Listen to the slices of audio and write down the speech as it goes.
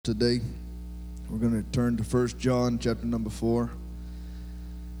Today, we're going to turn to 1 John chapter number 4.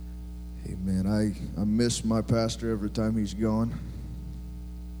 Amen. I miss my pastor every time he's gone.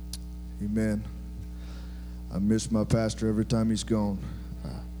 Amen. I miss my pastor every time he's gone.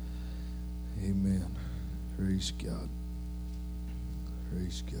 Amen. Praise God.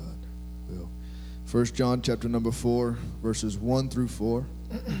 Praise God. Well, 1 John chapter number 4, verses 1 through 4.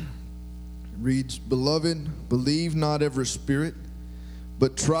 Reads, Beloved, believe not every spirit,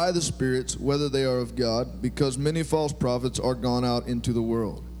 but try the spirits, whether they are of God, because many false prophets are gone out into the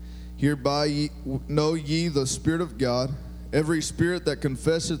world. Hereby know ye the Spirit of God. Every spirit that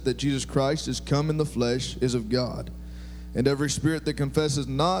confesseth that Jesus Christ is come in the flesh is of God. And every spirit that confesses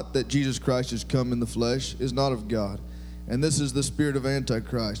not that Jesus Christ is come in the flesh is not of God. And this is the spirit of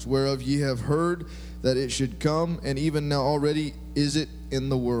Antichrist, whereof ye have heard that it should come, and even now already is it in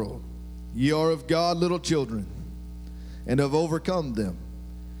the world. Ye are of God, little children, and have overcome them.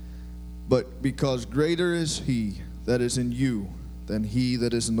 But because greater is he that is in you than he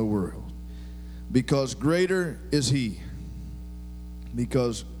that is in the world. Because greater is he.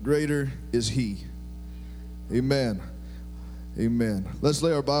 Because greater is he. Amen. Amen. Let's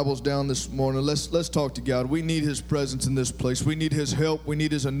lay our Bibles down this morning. Let's talk to God. We need his presence in this place. We need his help. We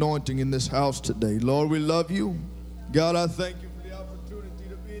need his anointing in this house today. Lord, we love you. God, I thank you for the opportunity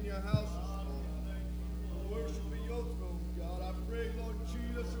to be in your house this morning. Worship in your throne, God. I pray, Lord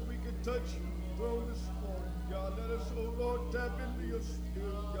Jesus, that we can touch your throne this morning, God. Let us, oh Lord, tap into your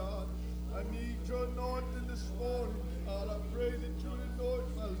spirit, God. I need your anointing this morning, God. I pray that you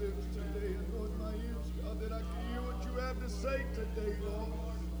anoint my lips today, anoint my ears, God, that I can hear what you have to say today, Lord.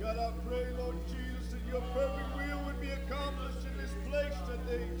 God, I pray, Lord Jesus, that your perfect will would be accomplished in this place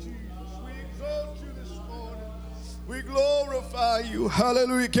today, Jesus. We exalt you this morning. We glorify you.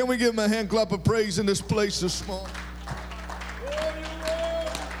 Hallelujah. Can we give him a hand clap of praise in this place this morning?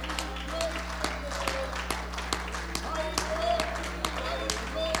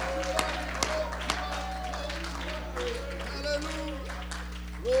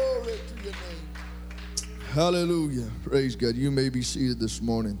 Hallelujah. Praise God. You may be seated this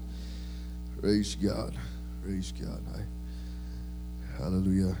morning. Praise God. Praise God.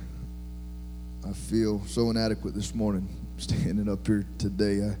 Hallelujah. I feel so inadequate this morning standing up here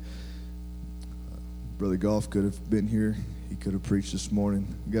today. Brother Goff could have been here. He could have preached this morning.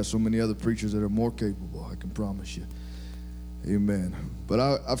 We got so many other preachers that are more capable, I can promise you. Amen. But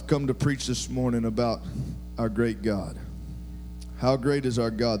I've come to preach this morning about our great God. How great is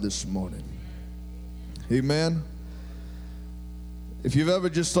our God this morning? Amen. If you've ever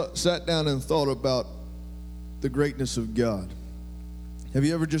just sat down and thought about the greatness of God, have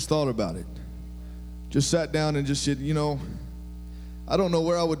you ever just thought about it? Just sat down and just said, you know, I don't know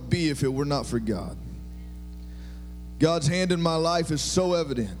where I would be if it were not for God. God's hand in my life is so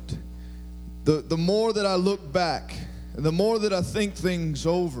evident. The more that I look back, and the more that I think things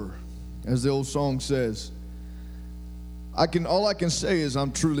over, as the old song says, all I can say is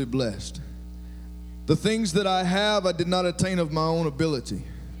I'm truly blessed. The things that I have, I did not attain of my own ability.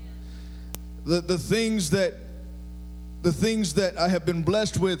 The things that I have been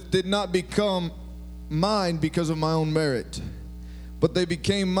blessed with did not become mine because of my own merit, but they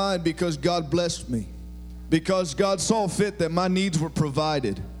became mine because God blessed me, because God saw fit that my needs were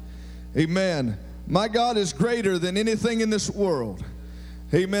provided. Amen. My God is greater than anything in this world.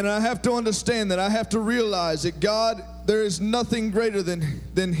 Amen. And I have to understand that. I have to realize that God, there is nothing greater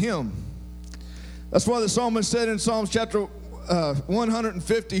than him. That's why the psalmist said in Psalms chapter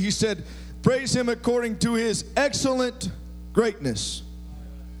 150, he said, praise him according to his excellent greatness.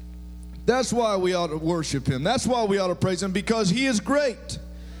 That's why we ought to worship him. That's why we ought to praise him, because he is great.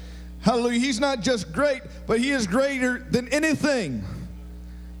 Hallelujah. He's not just great, but he is greater than anything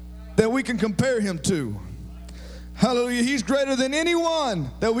that we can compare him to. Hallelujah. He's greater than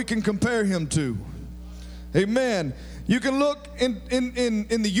anyone that we can compare him to. Amen. You can look in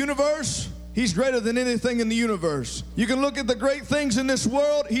the universe. He's greater than anything in the universe. You can look at the great things in this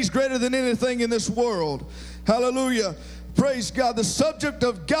world. He's greater than anything in this world. Hallelujah. Praise God. The subject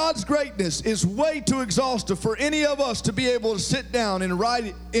of God's greatness is way too exhaustive for any of us to be able to sit down and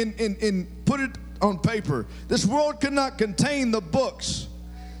write it and put it on paper. This world could not contain the books.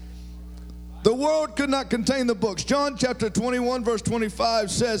 The world could not contain the books. John chapter 21 verse 25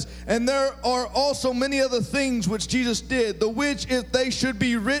 says, and there are also many other things which Jesus did, the which if they should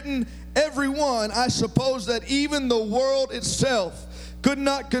be written every one, I suppose that even the world itself could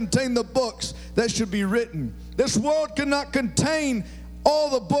not contain the books that should be written. This world could not contain all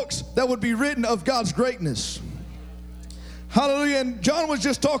the books that would be written of God's greatness. Hallelujah. And John was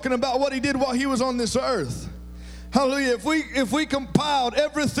just talking about what he did while he was on this earth. Hallelujah. If we compiled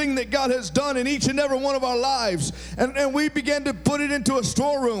everything that God has done in each and every one of our lives and we began to put it into a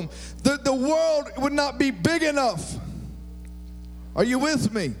storeroom, the world would not be big enough. Are you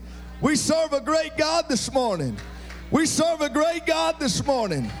with me? We serve a great God this morning. We serve a great God this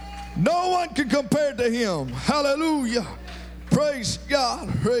morning. No one can compare to him. Hallelujah. Praise God.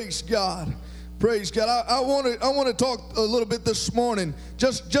 Praise God. Praise God. I want to talk a little bit this morning,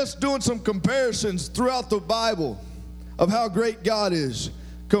 just doing some comparisons throughout the Bible of how great God is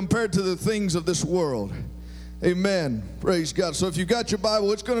compared to the things of this world. Amen. Praise God. So if you got your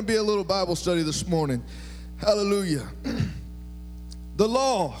Bible, it's going to be a little Bible study this morning. Hallelujah. The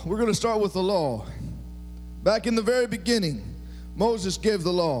law. We're going to start with the law. Back in the very beginning, Moses gave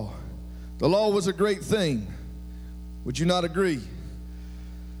the law. The law was a great thing. Would you not agree?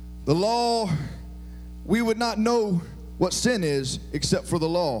 The law, we would not know what sin is except for the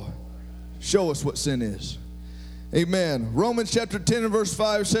law. Show us what sin is. Amen. Romans chapter 10 and verse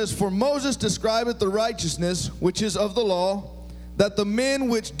 5 says, For Moses describeth the righteousness which is of the law, that the men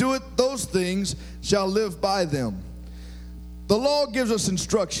which doeth those things shall live by them. The law gives us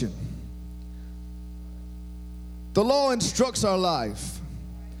instruction. The law instructs our life.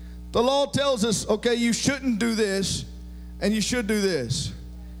 The law tells us, okay, you shouldn't do this, and you should do this.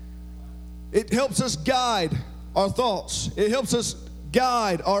 It helps us guide our thoughts. It helps us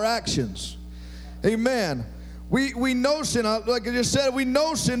guide our actions. Amen. We know sin, like I just said, we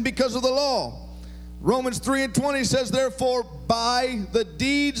know sin because of the law. Romans 3 and 20 says, Therefore, by the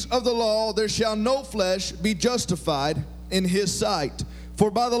deeds of the law there shall no flesh be justified in his sight. For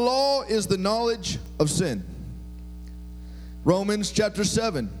by the law is the knowledge of sin. Romans chapter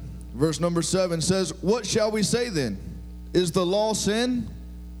 7, verse number 7 says, What shall we say then? Is the law sin?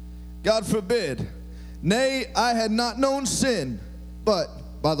 God forbid. Nay, I had not known sin, but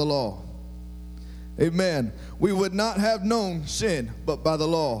by the law. Amen. We would not have known sin, but by the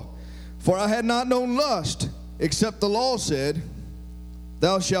law. For I had not known lust, except the law said,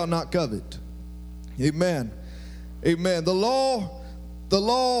 Thou shalt not covet. Amen. Amen. The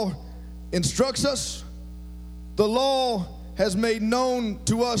law instructs us. The law has made known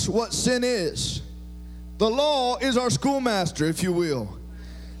to us what sin is. The law is our schoolmaster, if you will.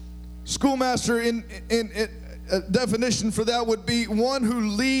 Schoolmaster, in a definition for that would be one who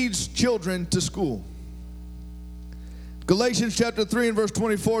leads children to school. Galatians chapter 3 and verse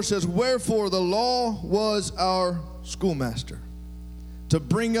 24 says, Wherefore the law was our schoolmaster, to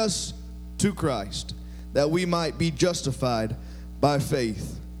bring us to Christ, that we might be justified by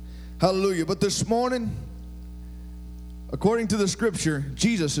faith. Hallelujah. But this morning, according to the scripture,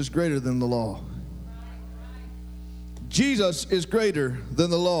 Jesus is greater than the law. Jesus is greater than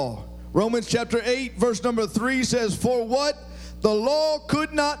the law. Romans chapter 8, verse number 3 says, For what the law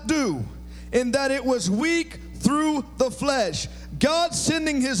could not do, in that it was weak through the flesh, God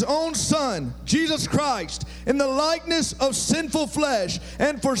sending his own Son, Jesus Christ, in the likeness of sinful flesh,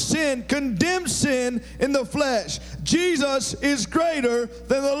 and for sin, condemned sin in the flesh. Jesus is greater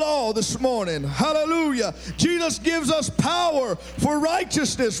than the law this morning. Hallelujah. Jesus gives us power for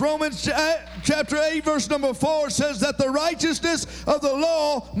righteousness. Romans chapter 8, verse number 4 says that the righteousness of the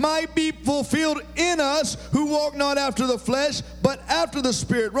law might be fulfilled in us who walk not after the flesh, but after the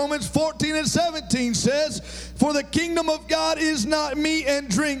Spirit. Romans 14 and 17 says, For the kingdom of God is not meat and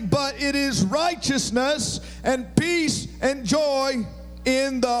drink, but it is righteousness and peace and joy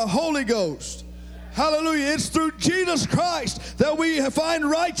in the Holy Ghost. Hallelujah. It's through Jesus Christ that we find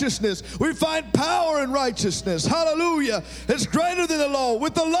righteousness. We find power in righteousness. Hallelujah. It's greater than the law.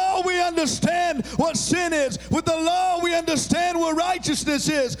 With the law, we understand what sin is. With the law, we understand what righteousness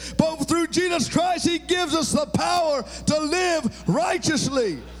is. But through Jesus Christ, he gives us the power to live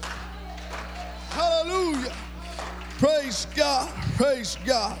righteously. Hallelujah. Praise God. Praise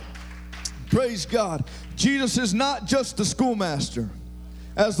God. Praise God. Jesus is not just the schoolmaster,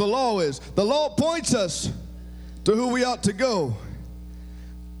 as the law is. The law points us to who we ought to go.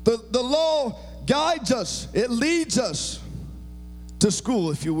 The law guides us. It leads us to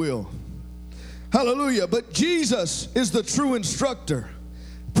school, if you will. Hallelujah. But Jesus is the true instructor.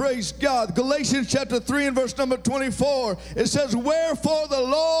 Praise God. Galatians chapter 3 and verse number 24, it says, Wherefore the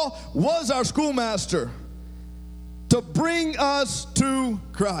law was our schoolmaster, to bring us to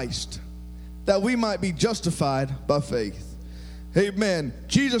Christ, that we might be justified by faith. Amen.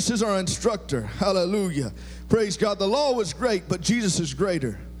 Jesus is our instructor. Hallelujah. Praise God. The law was great, but Jesus is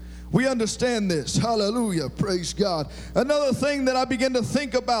greater. We understand this. Hallelujah. Praise God. Another thing that I began to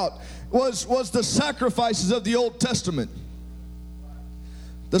think about was the sacrifices of the Old Testament.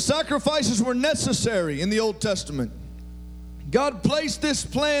 The sacrifices were necessary in the Old Testament. God placed this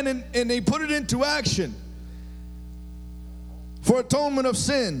plan and he put it into action. for atonement of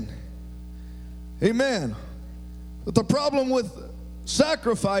sin. Amen. But the problem with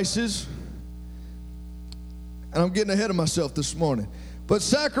sacrifices, and I'm getting ahead of myself this morning, but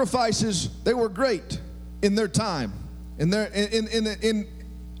sacrifices, they were great in their time, in their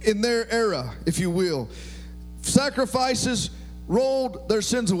era, if you will. Sacrifices rolled their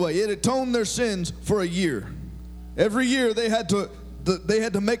sins away. It atoned their sins for a year. Every year they had to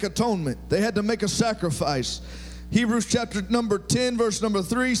make atonement. They had to make a sacrifice. Hebrews chapter number 10, verse number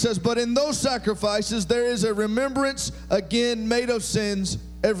 3 says, but in those sacrifices there is a remembrance again made of sins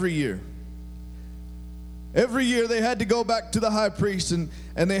every year. Every year they had to go back to the high priest and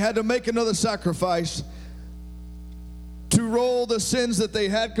they had to make another sacrifice to roll the sins that they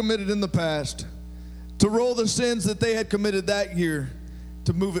had committed in the past, to roll the sins that they had committed that year,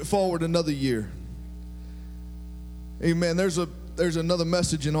 to move it forward another year. Amen. There's another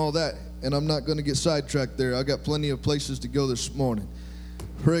message in all that, and I'm not going to get sidetracked there. I got plenty of places to go this morning.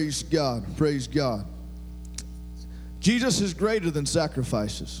 Praise God. Praise God. Jesus is greater than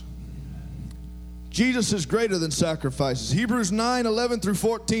sacrifices. Jesus is greater than sacrifices. Hebrews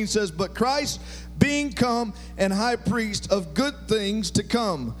 9:11-14 says, but Christ being come and high priest of good things to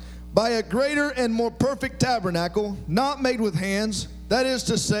come, by a greater and more perfect tabernacle, not made with hands, that is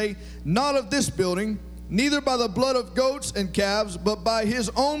to say, not of this building, neither by the blood of goats and calves, but by his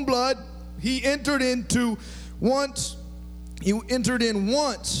own blood, he entered in once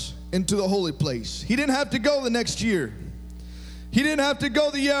into the holy place. He didn't have to go the next year. He didn't have to go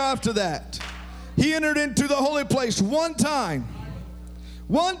the year after that. He entered into the holy place one time,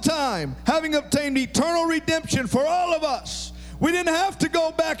 having obtained eternal redemption for all of us. We didn't have to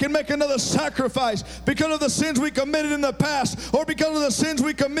go back and make another sacrifice because of the sins we committed in the past or because of the sins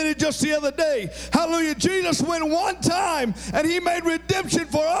we committed just the other day. Hallelujah. Jesus went one time and he made redemption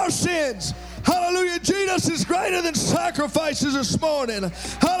for our sins. Hallelujah. Jesus is greater than sacrifices this morning.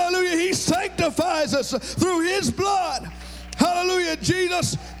 Hallelujah. He sanctifies us through his blood. Hallelujah.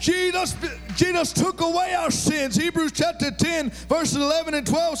 Jesus took away our sins. Hebrews chapter 10, verses 11 and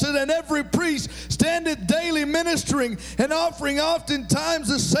 12 says, and every priest standeth daily ministering and offering oftentimes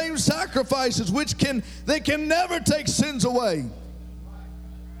the same sacrifices, which they can never take sins away.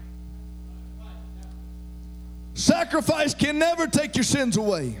 Sacrifice can never take your sins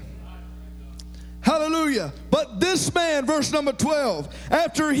away. Hallelujah. But this man, verse number 12,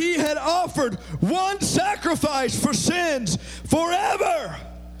 after he had offered one sacrifice for sins forever.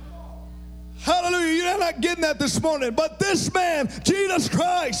 Hallelujah. You're not getting that this morning. But this man, Jesus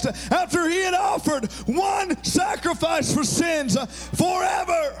Christ, after he had offered one sacrifice for sins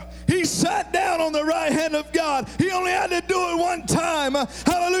forever, he sat down on the right hand of God. He only had to do it one time.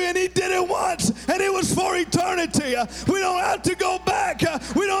 Hallelujah. And he did it once, and it was for eternity. We don't have to go back.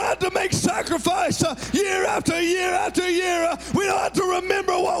 We don't have to make sacrifice year after year after year. We don't have to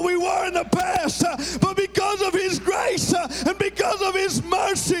remember what we were in the past. But because of his grace and because of his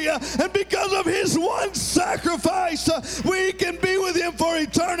mercy and because of his one sacrifice, we can be with him for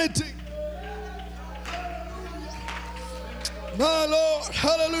eternity. My Lord,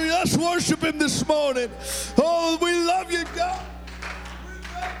 hallelujah. Let's worship him this morning. Oh, we love you, God. We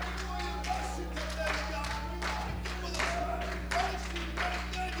thank you for your mercy today, God. We thank you for the sacrifice you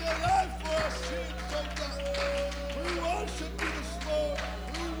gave your life for our sins, oh God. We worship you this morning.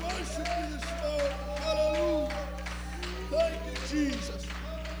 We worship you this morning. Hallelujah. Thank you, Jesus.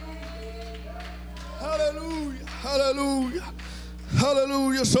 Hallelujah. Hallelujah.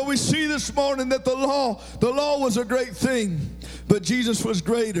 Hallelujah. So we see this morning that the law was a great thing, but Jesus was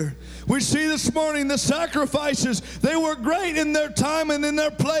greater. We see this morning the sacrifices, they were great in their time and in their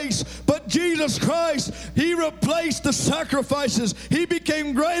place, but Jesus Christ, he replaced the sacrifices. He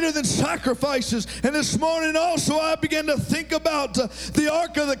became greater than sacrifices. And this morning also I began to think about the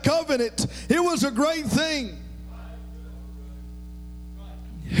Ark of the Covenant. It was a great thing.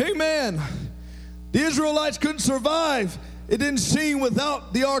 Amen. The Israelites couldn't survive, it didn't seem,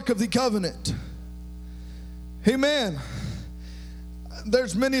 without the Ark of the Covenant. Amen.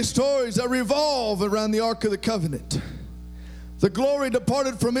 There's many stories that revolve around the Ark of the Covenant. The glory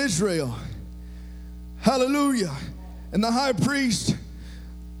departed from Israel. Hallelujah. And the high priest,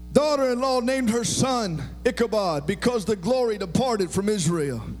 daughter-in-law, named her son Ichabod because the glory departed from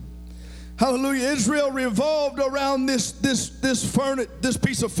Israel. Hallelujah. Israel revolved around this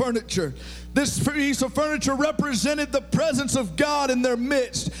piece of furniture. This piece of furniture represented the presence of God in their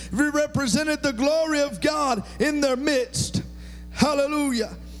midst. It represented the glory of God in their midst.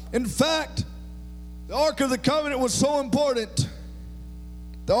 Hallelujah. In fact, the Ark of the Covenant was so important.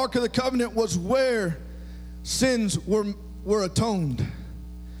 The Ark of the Covenant was where sins were atoned.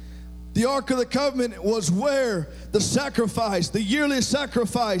 The Ark of the Covenant was where the sacrifice, the yearly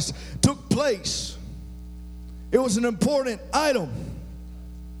sacrifice, took place. It was an important item.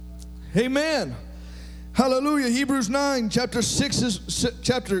 Amen. Hallelujah. Hebrews 9, chapter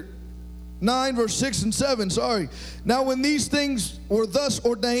 9, verse 6 and 7. Now when these things were thus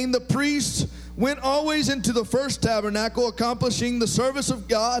ordained, the priests went always into the first tabernacle, accomplishing the service of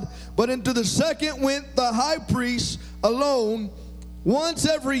God. But into the second went the high priest alone, once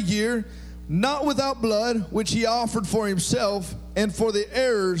every year, not without blood, which he offered for himself and for the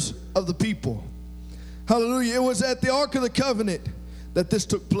errors of the people. Hallelujah. It was at the Ark of the Covenant that this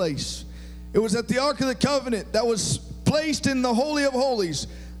took place. It was at the Ark of the Covenant that was placed in the Holy of Holies,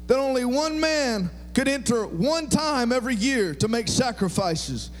 that only one man could enter one time every year to make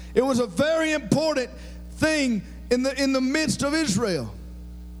sacrifices. It was a very important thing in the midst of Israel.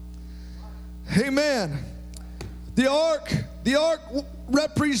 Amen. The ark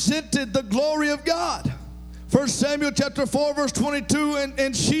represented the glory of God. 1 Samuel chapter 4, verse 22,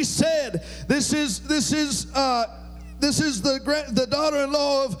 and she said, this is the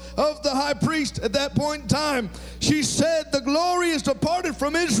daughter-in-law of the high priest at that point in time. She said, the glory is departed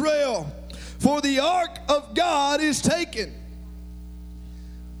from Israel, for the ark of God is taken.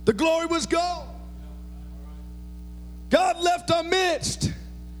 The glory was gone. God left our midst.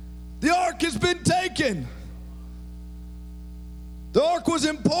 The ark has been taken. The ark was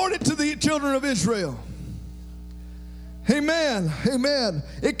important to the children of Israel. Amen. Amen.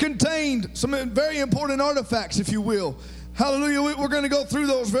 It contained some very important artifacts, if you will. Hallelujah. We're going to go through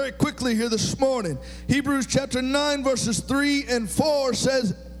those very quickly here this morning. Hebrews chapter 9, verses 3 and 4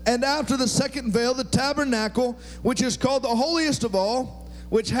 says, and after the second veil, the tabernacle, which is called the holiest of all,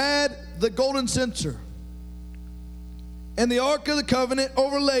 which had the golden censer, and the ark of the covenant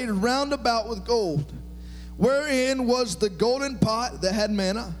overlaid round about with gold, wherein was the golden pot that had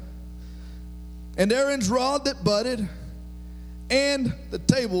manna, and Aaron's rod that budded, and the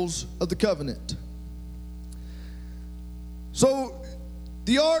tables of the covenant. So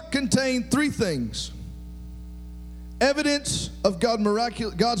the ark contained three things: evidence of God's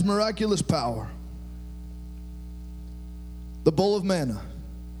miraculous power, the bowl of manna.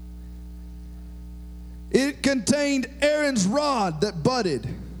 It contained Aaron's rod that budded.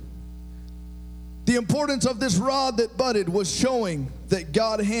 The importance of this rod that budded was showing that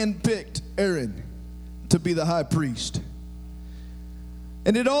God handpicked Aaron to be the high priest.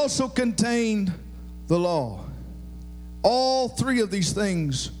 And it also contained the law. All three of these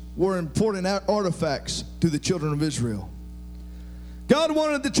things were important artifacts to the children of Israel. God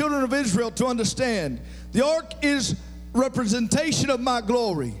wanted the children of Israel to understand the ark is representation of my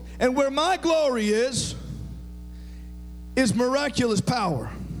glory. And where my glory is miraculous power.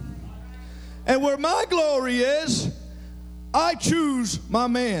 And where my glory is, I choose my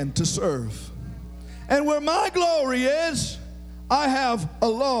man to serve. And where my glory is, I have a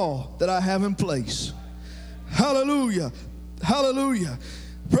law that I have in place. Hallelujah. Hallelujah.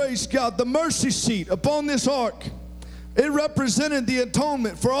 Praise God. The mercy seat upon this ark, it represented the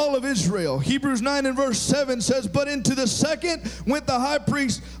atonement for all of Israel. Hebrews 9 and verse 7 says, but into the second went the high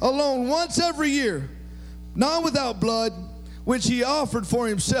priest alone once every year, not without blood, which he offered for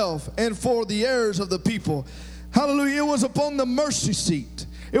himself and for the errors of the people. Hallelujah. It was upon the mercy seat.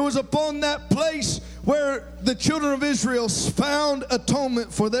 It was upon that place where the children of Israel found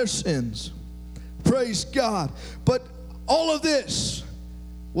atonement for their sins. Praise God. But all of this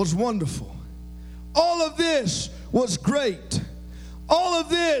was wonderful. All of this was great. All of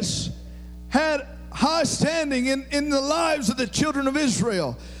this had high standing in the lives of the children of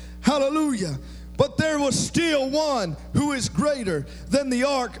Israel. Hallelujah. But there was still one who is greater than the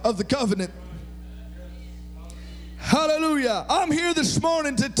Ark of the Covenant. Hallelujah. I'm here this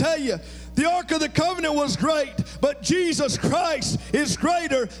morning to tell you, the Ark of the Covenant was great, but Jesus Christ is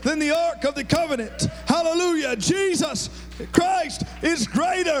greater than the Ark of the Covenant. Hallelujah. Jesus Christ is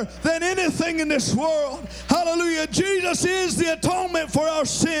greater than anything in this world. Hallelujah. Jesus is the atonement for our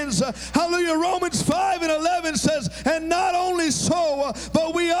sins. Hallelujah. Romans 5 and 11 says, and not only so,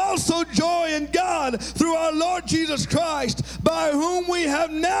 but we also joy in God through our Lord Jesus Christ, by whom we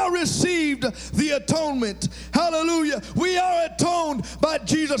have now received the atonement. Hallelujah. We are atoned by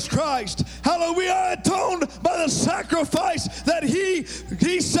Jesus Christ. Hallelujah. We are atoned by the sacrifice that He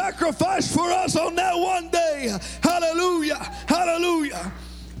sacrificed for us on that one day. Hallelujah. Hallelujah.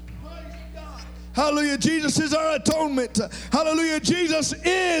 Hallelujah. Jesus is our atonement. Hallelujah. Jesus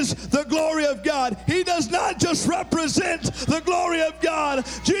is the glory of God. He does not just represent the glory of God.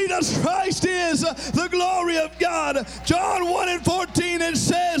 Jesus Christ is the glory of God. John 1 and 14, it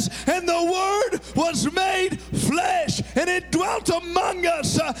says, and the Word was made flesh flesh, and it dwelt among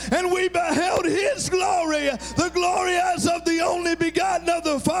us, and we beheld his glory, the glory as of the only begotten of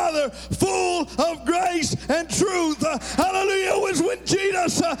the Father, full of grace and truth. Hallelujah. It was when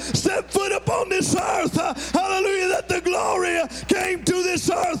Jesus stepped foot upon this earth, hallelujah, that the glory came to this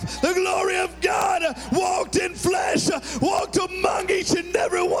earth. The glory of God walked in flesh, walked among each and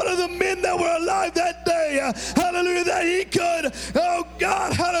every one of the men that were alive that day. Hallelujah, that he could, oh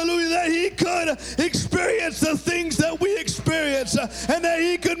God, hallelujah, that he could experience the things that we experience, and that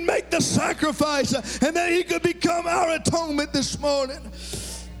he could make the sacrifice, and that he could become our atonement this morning.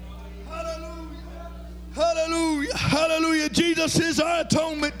 Hallelujah, hallelujah. Jesus is our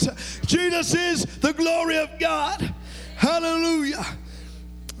atonement. Jesus is the glory of God. Hallelujah,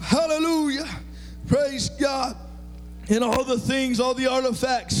 hallelujah. Praise God. And all the things, all the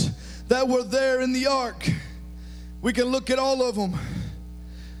artifacts that were there in the ark, we can look at all of them.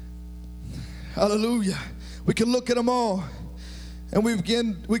 Hallelujah. We can look at them all. And we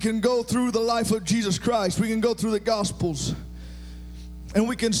can go through the life of Jesus Christ. We can go through the Gospels. And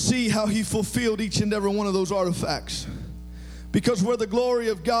we can see how he fulfilled each and every one of those artifacts. Because where the glory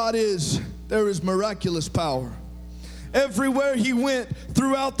of God is, there is miraculous power. Everywhere he went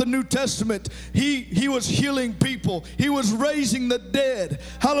throughout the New Testament, he was healing people. He was raising the dead.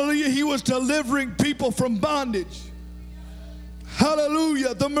 Hallelujah. He was delivering people from bondage.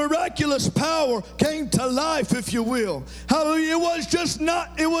 Hallelujah. The miraculous power came to life, if you will. Hallelujah.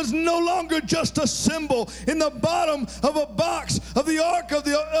 It was no longer just a symbol in the bottom of a box of the ark of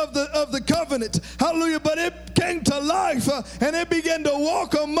the covenant. Hallelujah. But it came to life, and it began to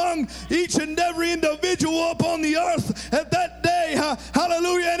walk among each and every individual upon the earth at that day.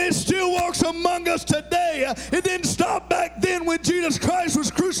 Hallelujah. And it still walks among us today. It didn't stop back then when Jesus Christ was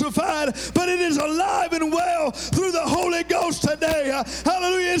crucified, but it is alive and well through the Holy Ghost today.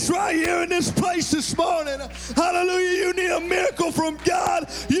 Hallelujah. It's right here in this place this morning. Hallelujah. You need a miracle from God.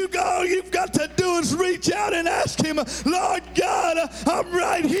 You've got to do is reach out and ask him, Lord God, I'm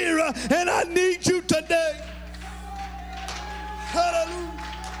right here and I need you today. Hallelujah.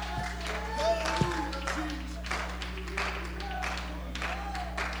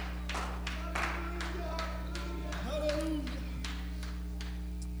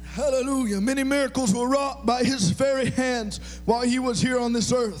 Hallelujah. Many miracles were wrought by his very hands while he was here on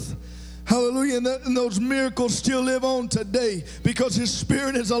this earth. Hallelujah. And those miracles still live on today because his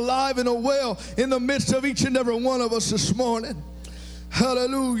spirit is alive and well in the midst of each and every one of us this morning.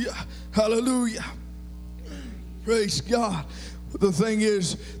 Hallelujah. Hallelujah. Praise God.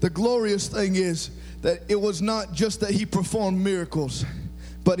 The glorious thing is that it was not just that he performed miracles,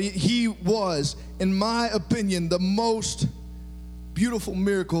 but he was, in my opinion, the most beautiful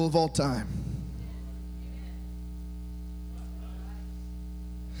miracle of all time.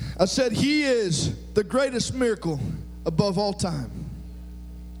 I said he is the greatest miracle above all time.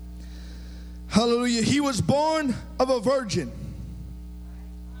 Hallelujah. He was born of a virgin.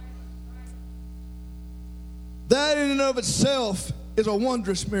 That in and of itself is a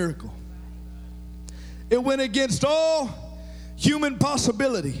wondrous miracle. It went against all human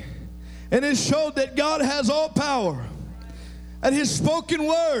possibility, and it showed that God has all power. At his spoken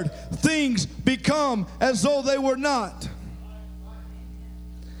word, things become as though they were not.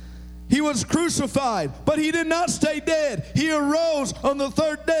 He was crucified, but he did not stay dead. He arose on the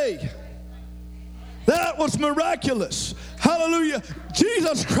third day. That was miraculous. Hallelujah.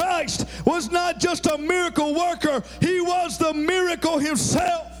 Jesus Christ was not just a miracle worker. He was the miracle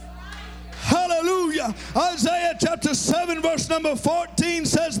himself. Hallelujah. Isaiah chapter 7 verse number 14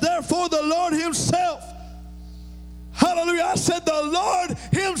 says, therefore the Lord himself, hallelujah, I said the Lord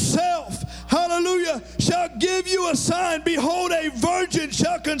himself, hallelujah, shall give you a sign. Behold, a virgin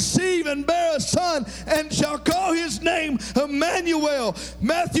shall conceive and bear a son, and shall call his name Emmanuel.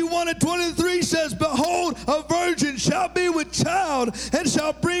 Matthew 1:23 says, behold, a virgin shall be with child, and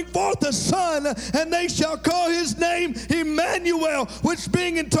shall bring forth a son, and they shall call his name Emmanuel, which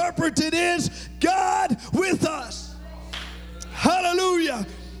being interpreted is God with us. Hallelujah.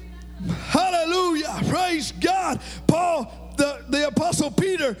 Hallelujah. Praise God. Paul, the Apostle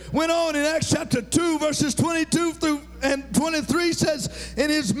Peter, went on in Acts chapter 2 verses 22 through and 23 says in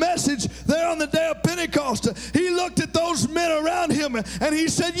his message there on the day of Pentecost, he looked at those men around him and he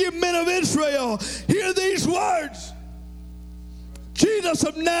said, ye men of Israel, hear these words. Jesus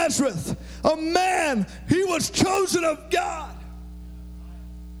of Nazareth, a man, he was chosen of God.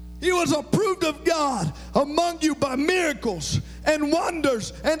 He was approved of God among you by miracles and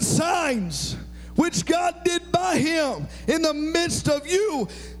wonders and signs, which God did by him in the midst of you,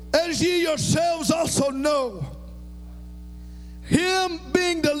 as ye yourselves also know. Him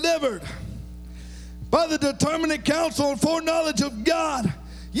being delivered by the determinate counsel and foreknowledge of God,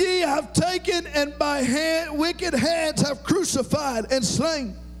 ye have taken and by wicked hands have crucified and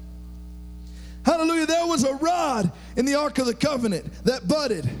slain. Hallelujah. There was a rod in the Ark of the Covenant that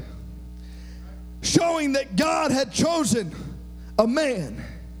budded, showing that God had chosen a man.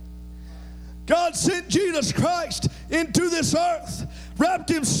 God sent Jesus Christ into this earth, wrapped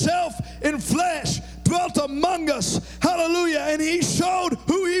himself in flesh, dwelt among us, hallelujah, and he showed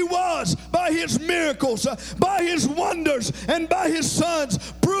who he was by his miracles, by his wonders, and by his signs,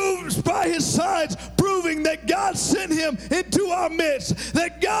 proving that God sent him into our midst,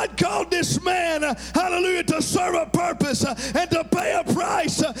 that God called this man, hallelujah, to serve a purpose and to pay a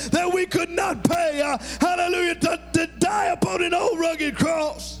price that we could not pay, hallelujah, to die upon an old rugged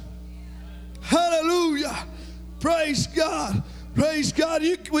cross. Hallelujah. Praise God. Praise God.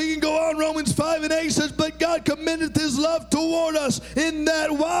 We can go on. Romans 5 and 8 says, but God commendeth his love toward us in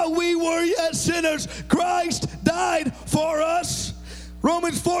that while we were yet sinners, Christ died for us.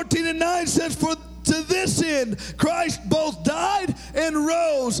 Romans 14 and 9 says, for to this end Christ both died and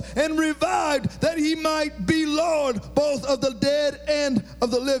rose and revived, that he might be Lord both of the dead and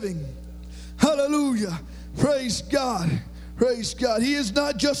of the living. Hallelujah. Praise God. Praise God. He is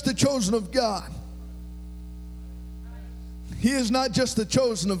not just the chosen of God. He is not just the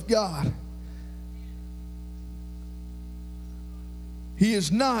chosen of God. He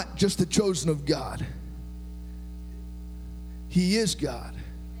is not just the chosen of God. He is God.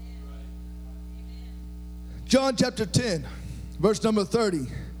 John chapter 10, verse number 30.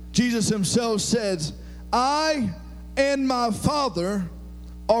 Jesus himself says, I and my Father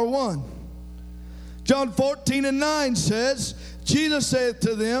are one. John 14 and 9 says, Jesus saith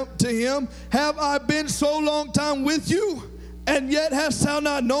to him, have I been so long time with you, and yet hast thou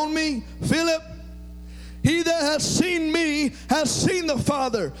not known me, Philip? He that hath seen me hath seen the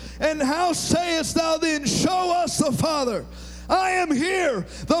Father. And how sayest thou then, show us the Father? I am here.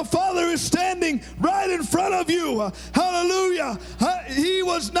 The Father is standing right in front of you. Hallelujah. He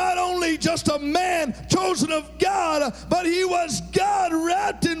was not only just a man chosen of God, but he was God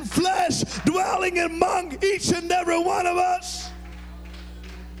wrapped in flesh, dwelling among each and every one of us.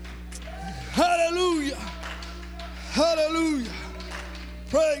 Hallelujah. Hallelujah.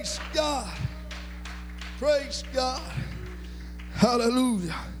 Praise God. Praise God.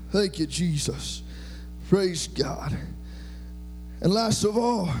 Hallelujah. Thank you, Jesus. Praise God. And last of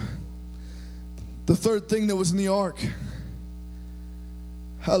all, the third thing that was in the ark,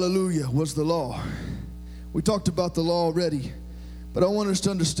 hallelujah, was the law. We talked about the law already, but I want us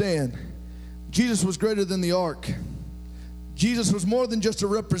to understand, Jesus was greater than the ark. Jesus was more than just a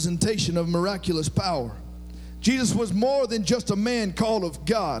representation of miraculous power. Jesus was more than just a man called of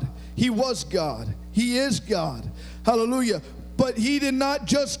God. He was God. He is God. Hallelujah. But he did not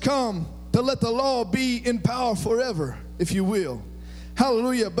just come to let the law be in power forever, if you will.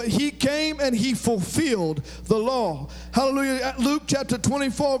 Hallelujah. But he came and he fulfilled the law. Hallelujah. Luke chapter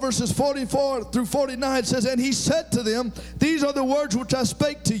 24 verses 44 through 49 says, and he said to them, these are the words which I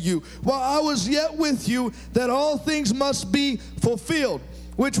spake to you while I was yet with you, that all things must be fulfilled,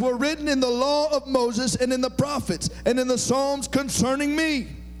 which were written in the law of Moses and in the prophets and in the Psalms concerning me.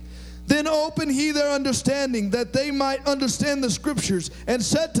 Then opened he their understanding, that they might understand the scriptures, and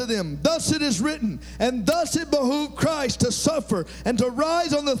said to them, thus it is written, and thus it behooved Christ to suffer and to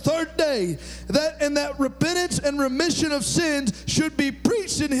rise on the third day, that repentance and remission of sins should be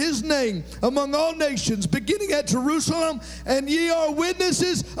preached in his name among all nations, beginning at Jerusalem. And ye are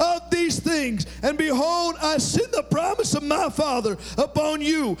witnesses of these things. And behold, I send the promise of my Father upon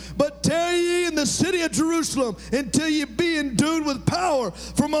you. But tarry ye in the city of Jerusalem until ye be endued with power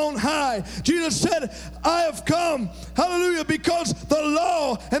from on high. Jesus said, I have come, hallelujah, because the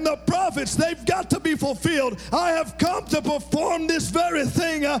law and the prophets, they've got to be fulfilled. I have come to perform this very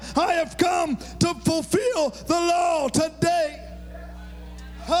thing. I have come to fulfill the law today.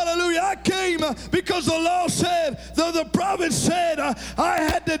 Hallelujah. I came because the law said, the prophet said I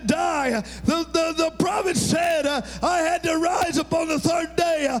had to die. The prophet said I had to rise upon the third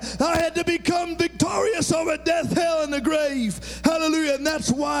day. I had to become victorious over death, hell, and the grave. Hallelujah. And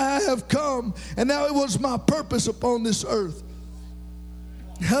that's why I have come. And now it was my purpose upon this earth.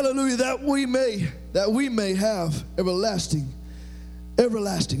 Hallelujah. That we may have everlasting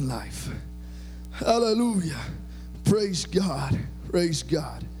life. Hallelujah. Praise God. Praise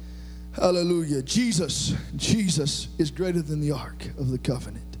God. Hallelujah. Jesus is greater than the Ark of the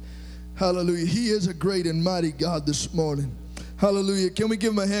Covenant. Hallelujah. He is a great and mighty God this morning. Hallelujah. Can we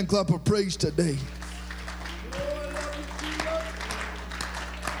give him a hand clap of praise today?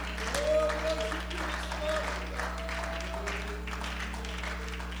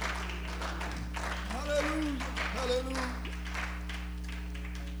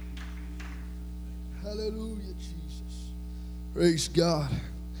 Praise God.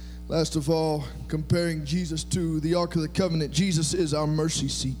 Last of all, comparing Jesus to the Ark of the Covenant, Jesus is our mercy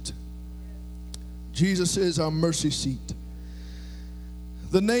seat. Jesus is our mercy seat.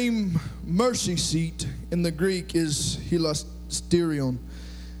 The name mercy seat in the Greek is hilasterion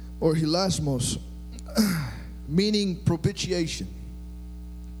or hilasmos, meaning propitiation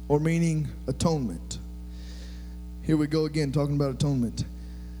or meaning atonement. Here we go again, talking about atonement.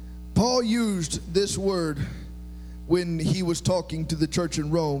 Paul used this word when he was talking to the church in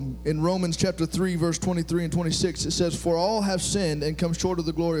Rome. In Romans chapter 3, verse 23 and 26, it says, "For all have sinned and come short of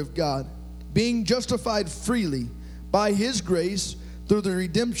the glory of God, being justified freely by his grace through the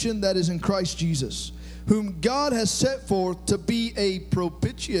redemption that is in Christ Jesus, whom God has set forth to be a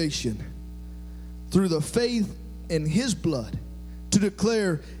propitiation through the faith in his blood, to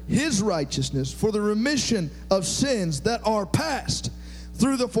declare his righteousness for the remission of sins that are past,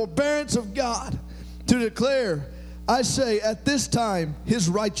 through the forbearance of God, to declare, I say, at this time, his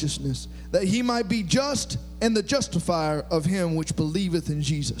righteousness, that he might be just and the justifier of him which believeth in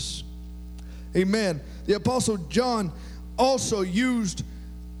Jesus." Amen. The Apostle John also used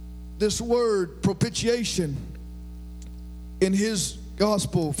this word propitiation in his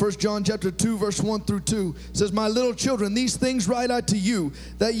gospel. 1 John chapter 2, verse 1 through 2 says, "My little children, these things write I to you,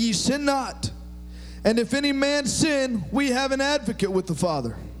 that ye sin not. And if any man sin, we have an advocate with the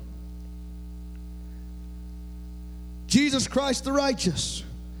Father, Jesus Christ the righteous.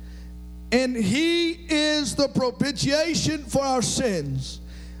 And he is the propitiation for our sins."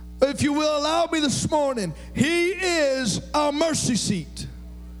 If you will allow me this morning, he is our mercy seat.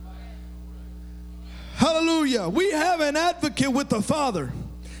 Hallelujah. We have an advocate with the Father.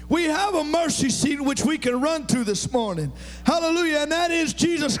 We have a mercy seat which we can run to this morning. Hallelujah. And that is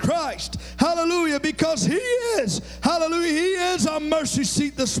Jesus Christ. Hallelujah. Because he is, hallelujah, he is our mercy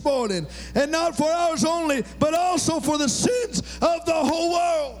seat this morning. And not for ours only, but also for the sins of the whole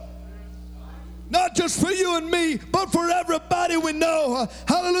world. Not just for you and me, but for everybody we know.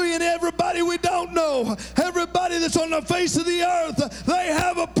 Hallelujah. And everybody we don't know. Everybody that's on the face of the earth. They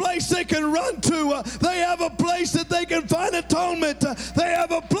have a place they can run to. They have a place that they can find atonement. They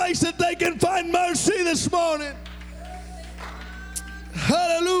have a place that they can find mercy this morning.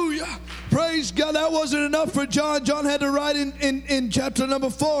 Hallelujah. Praise God. That wasn't enough for John. John had to write in chapter number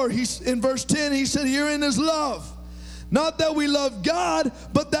 4. In verse 10, he said, "Herein is love. Not that we love God,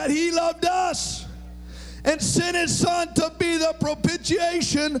 but that he loved us and sent his Son to be the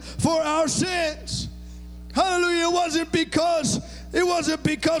propitiation for our sins." Hallelujah. It wasn't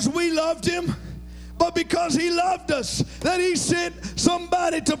because we loved him, but because he loved us, that he sent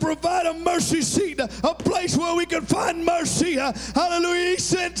somebody to provide a mercy seat, a place where we can find mercy. Hallelujah. He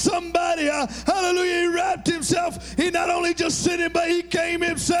sent somebody. Hallelujah. He wrapped himself. He not only just sent him, but he came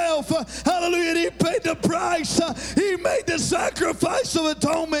himself. Hallelujah. And he paid the price. He made the sacrifice of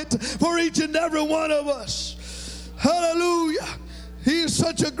atonement for each and every one of us. Hallelujah. He is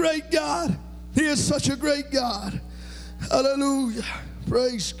such a great God. He is such a great God. Hallelujah.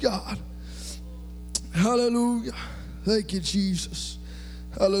 Praise God. Hallelujah. Thank you, Jesus.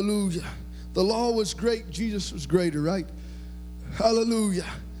 Hallelujah. The law was great. Jesus was greater, right? Hallelujah.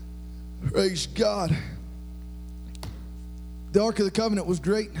 Praise God. The Ark of the Covenant was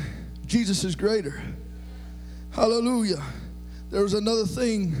great. Jesus is greater. Hallelujah. There was another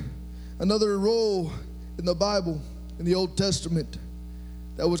thing, another role in the Bible, in the Old Testament,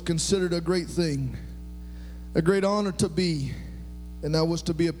 that was considered a great thing, a great honor to be, and that was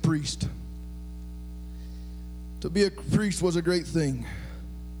to be a priest. To be a priest was a great thing.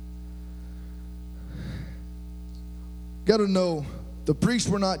 Got to know, the priests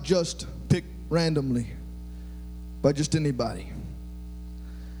were not just picked randomly by just anybody,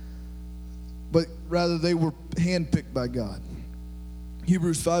 but rather they were handpicked by God.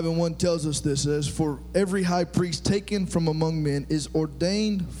 Hebrews 5:1 tells us this, says, "For every high priest taken from among men is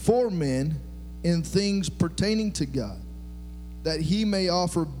ordained for men in things pertaining to God, that he may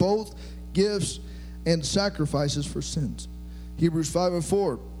offer both gifts and sacrifices for sins." Hebrews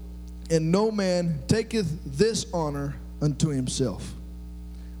 5:4, "And no man taketh this honor unto himself,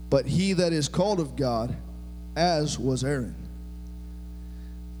 but he that is called of God, as was Aaron."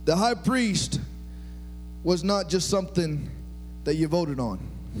 The high priest was not just something that you voted on.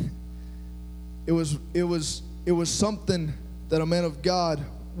 It was something that a man of God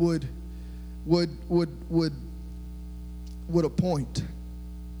would appoint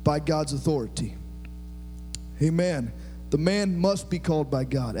by God's authority. Amen. The man must be called by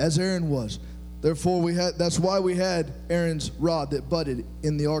God, as Aaron was. Therefore, that's why we had Aaron's rod that budded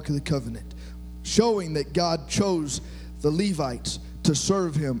in the Ark of the Covenant, showing that God chose the Levites to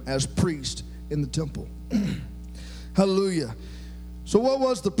serve him as priests in the temple. Hallelujah. So what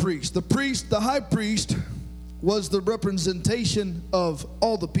was the priest? The high priest, was the representation of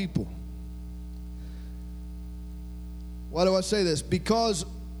all the people. Why do I say this? Because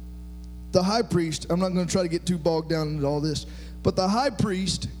the high priest, I'm not going to try to get too bogged down into all this, but the high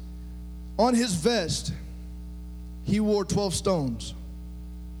priest, on his vest, he wore 12 stones.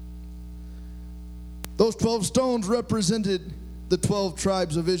 Those 12 stones represented the 12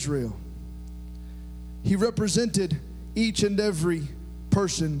 tribes of Israel. He represented each and every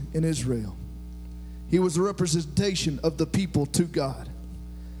person in Israel. He was a representation of the people to God.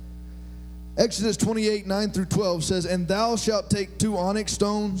 Exodus 28, 9 through 12 says, "And thou shalt take 2 onyx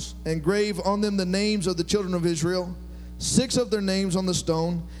stones, and grave on them the names of the children of Israel, 6 of their names on the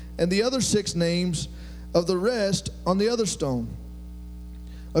stone, and the other 6 names of the rest on the other stone,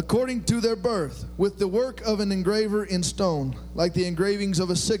 according to their birth, with the work of an engraver in stone, like the engravings of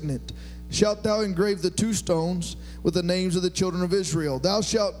a signet. Shalt thou engrave the 2 stones with the names of the children of Israel. Thou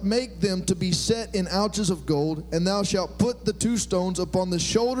shalt make them to be set in ouches of gold, and thou shalt put the 2 stones upon the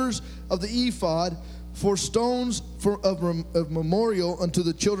shoulders of the ephod for stones of memorial unto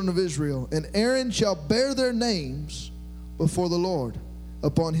the children of Israel. And Aaron shall bear their names before the Lord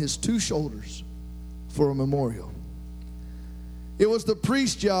upon his 2 shoulders for a memorial." It was the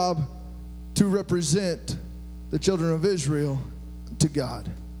priest's job to represent the children of Israel to God.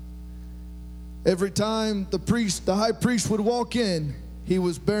 Every time the high priest would walk in, he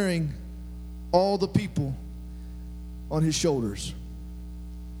was bearing all the people on his shoulders.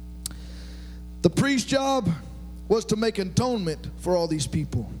 The priest's job was to make atonement for all these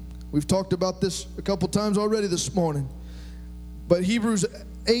people. We've talked about this a couple times already this morning. But Hebrews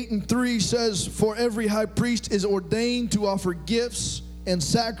 8 and 3 says, "For every high priest is ordained to offer gifts and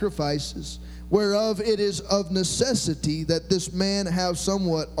sacrifices, whereof it is of necessity that this man have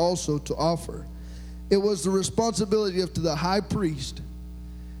somewhat also to offer." It was the responsibility of the high priest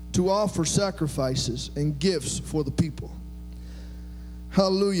to offer sacrifices and gifts for the people.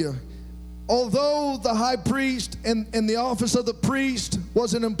 Hallelujah. Although the high priest and the office of the priest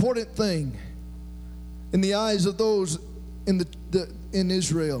was an important thing in the eyes of those in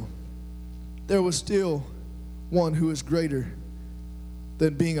Israel, there was still one who is greater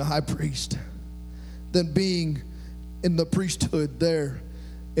than being a high priest, than being in the priesthood there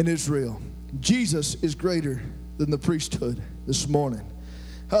in Israel. Jesus is greater than the priesthood this morning.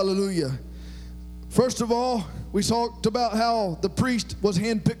 Hallelujah. First of all, we talked about how the priest was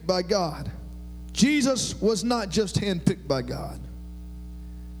handpicked by God. Jesus was not just handpicked by God.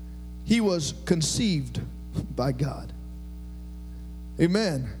 He was conceived by God.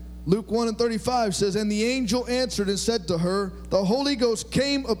 Amen. Luke 1 and 35 says, "And the angel answered and said to her, The Holy Ghost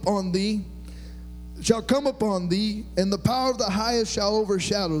shall come upon thee, and the power of the highest shall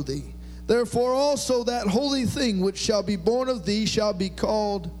overshadow thee. Therefore also that holy thing which shall be born of thee shall be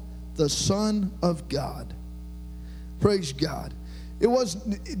called the Son of God." Praise God.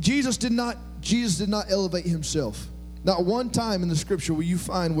 Jesus did not elevate himself. Not one time in the scripture will you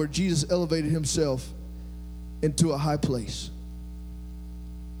find where Jesus elevated himself into a high place.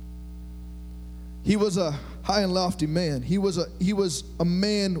 He was a high and lofty man. He was a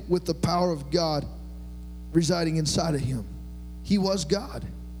man with the power of God residing inside of him. He was God.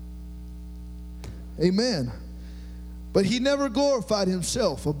 Amen. But he never glorified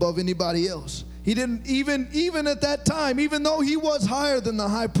himself above anybody else. He didn't, even at that time, even though he was higher than the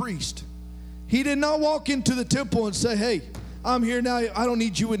high priest, he did not walk into the temple and say, "Hey, I'm here now, I don't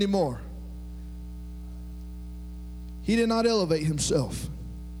need you anymore." He did not elevate himself.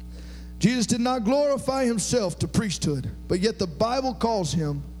 Jesus did not glorify himself to priesthood, but yet the Bible calls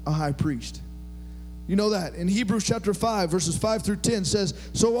him a high priest. You know that. In Hebrews chapter 5, verses 5 through 10 says,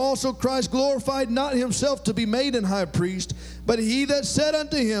 "So also Christ glorified not himself to be made an high priest, but he that said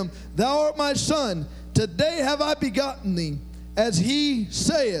unto him, Thou art my son, today have I begotten thee. As he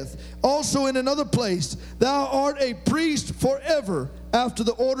saith also in another place, Thou art a priest forever, after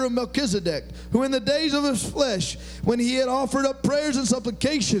the order of Melchizedek, who in the days of his flesh, when he had offered up prayers and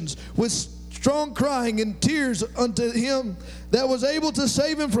supplications with strong crying and tears unto him that was able to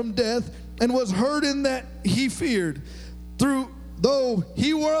save him from death, and was heard in that he feared. Though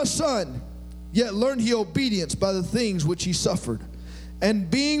he were a son, yet learned he obedience by the things which he suffered. And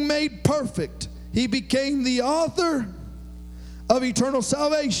being made perfect, he became the author of eternal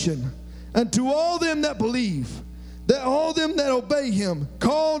salvation unto all them that believe, that all them that obey him,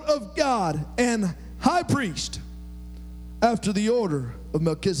 called of God and high priest after the order of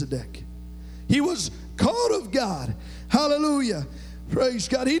Melchizedek." He was called of God. Hallelujah. Praise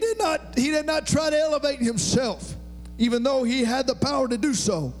God. He did not try to elevate himself, even though he had the power to do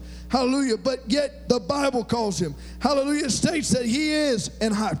so. Hallelujah. But yet the Bible calls him, hallelujah, states that he is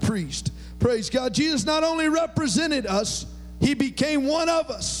an high priest. Praise God. Jesus not only represented us, he became one of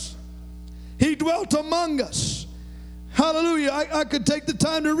us. He dwelt among us. Hallelujah. I could take the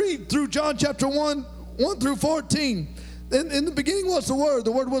time to read through John chapter 1 through 14. In the beginning was the Word.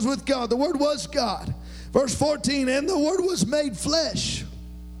 The Word was with God. The Word was God. Verse 14, and the Word was made flesh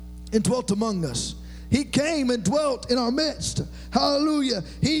and dwelt among us. He came and dwelt in our midst. Hallelujah.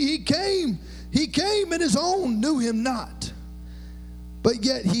 He came and his own knew him not. But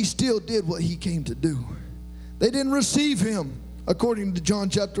yet he still did what he came to do. They didn't receive him according to John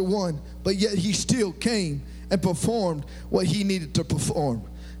chapter 1, but yet he still came and performed what he needed to perform.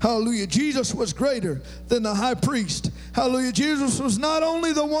 Hallelujah. Jesus was greater than the high priest. Hallelujah. Jesus was not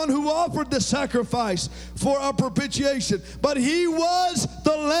only the one who offered the sacrifice for our propitiation, but he was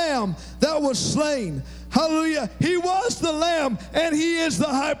the lamb that was slain. Hallelujah. He was the lamb and he is the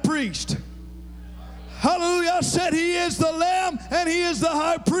high priest. Hallelujah. I said he is the lamb and he is the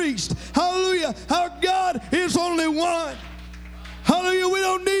high priest. Hallelujah. Our God is only one. Hallelujah, we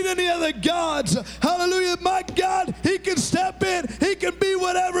don't need any other gods. Hallelujah, my God, he can step in. He can be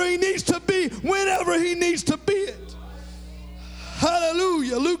whatever he needs to be, whenever he needs to be it.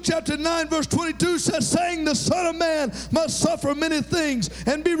 Hallelujah. Luke chapter 9 verse 22 says, saying the Son of Man must suffer many things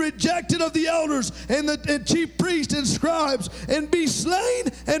and be rejected of the elders and the chief priests and scribes and be slain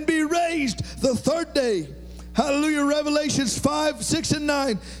and be raised the third day. Hallelujah. Revelations 5, 6 and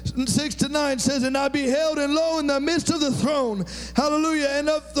 9. 6 to 9 says, and I beheld, and lo, in the midst of the throne, hallelujah, and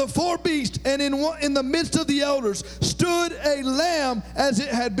of the four beasts, and in the midst of the elders, stood a lamb as it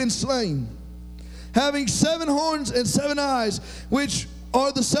had been slain, having 7 horns and 7 eyes, which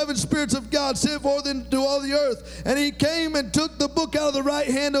are the 7 spirits of God sent forth into all the earth. And he came and took the book out of the right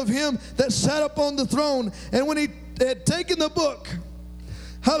hand of him that sat upon the throne. And when he had taken the book,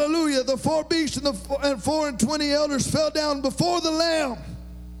 hallelujah, the 4 beasts and 24 elders fell down before the Lamb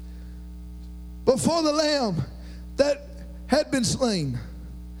that had been slain.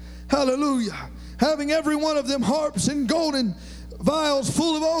 Hallelujah. Having every one of them harps and golden vials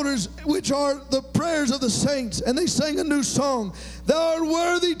full of odors, which are the prayers of the saints. And they sang a new song. Thou art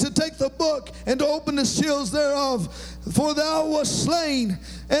worthy to take the book and to open the seals thereof. For thou wast slain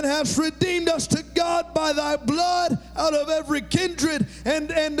and hast redeemed us to God by thy blood out of every kindred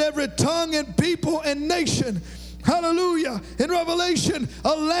and every tongue and people and nation. Hallelujah. In Revelation,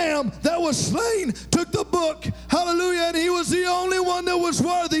 a lamb that was slain took the book. Hallelujah. And he was the only one that was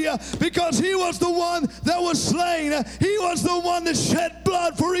worthy because he was the one that was slain. He was the one that shed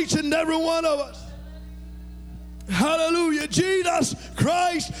blood for each and every one of us. Hallelujah. Jesus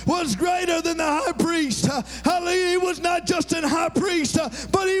Christ was greater than the high priest. Hallelujah. He was not just a high priest,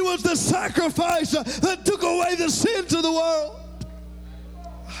 but he was the sacrifice that took away the sins of the world.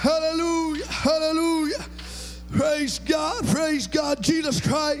 Hallelujah. Hallelujah. Praise God, praise God. Jesus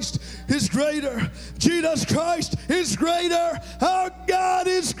Christ is greater. Jesus Christ is greater. Our God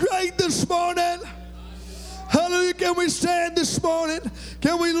is great this morning. Hallelujah. Can we stand this morning?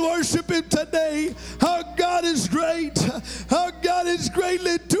 Can we worship him today? Our God is great. Our God is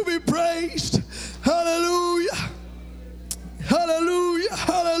greatly to be praised. Hallelujah. Hallelujah.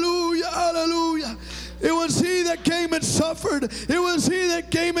 Hallelujah. Hallelujah. It was he that came and suffered. It was he that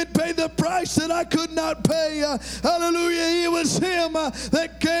came and paid the price that I could not pay. Hallelujah. It was him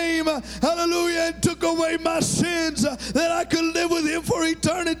that came, hallelujah, and took away my sins that I could live with him for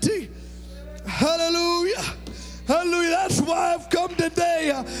eternity. Hallelujah. Hallelujah. That's why I've come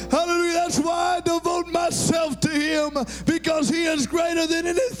today. Hallelujah. That's why I devote myself to him, because he is greater than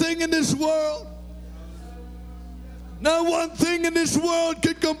anything in this world. Not one thing in this world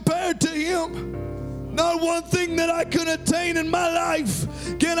could compare to him. Not one thing that I could attain in my life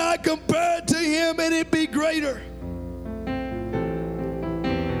can I compare it to him and it be greater.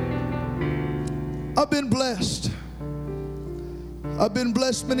 I've been blessed. I've been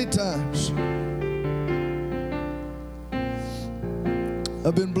blessed many times.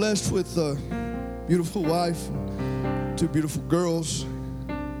 I've been blessed with a beautiful wife and 2 beautiful girls.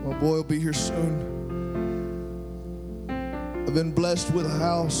 My boy will be here soon. I've been blessed with a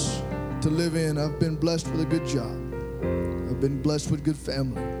house to live in. I've been blessed with a good job. I've been blessed with good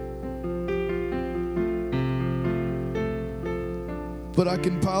family. But I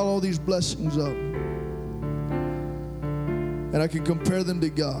can pile all these blessings up and I can compare them to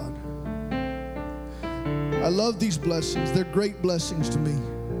God. I love these blessings. They're great blessings to me.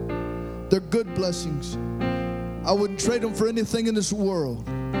 They're good blessings. I wouldn't trade them for anything in this world.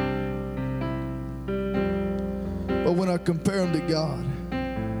 But when I compare them to God,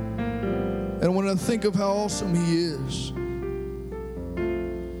 and when I think of how awesome he is,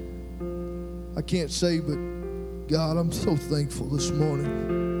 I can't say, but God, I'm so thankful this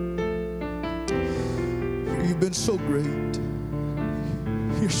morning. You've been so great.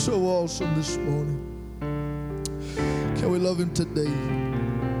 You're so awesome this morning. Can we love him today?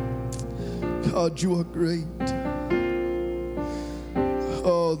 God, you are great.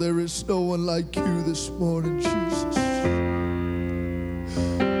 Oh, there is no one like you this morning, Jesus.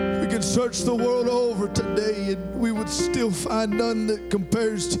 We can search the world over today and we would still find none that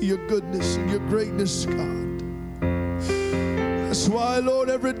compares to your goodness and your greatness, God. That's why, Lord,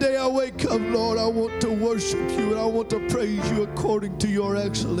 every day I wake up, Lord, I want to worship you and I want to praise you according to your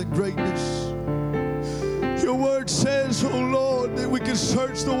excellent greatness. Your word says, oh Lord, that we can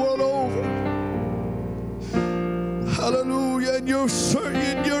search the world over. Hallelujah. And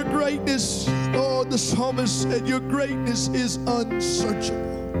your greatness, Lord, the psalmist said, your greatness is unsearchable.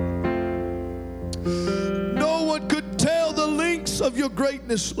 No one could tell the lengths of your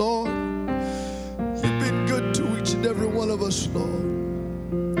greatness, Lord. You've been good to each and every one of us,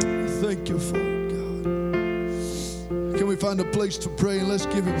 Lord. Thank you for it, God. Can we find a place to pray and let's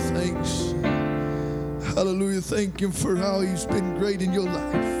give him thanks. Hallelujah. Thank him for how he's been great in your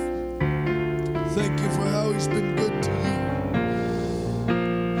life. Thank you for how he's been good to you.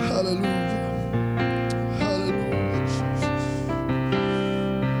 Hallelujah.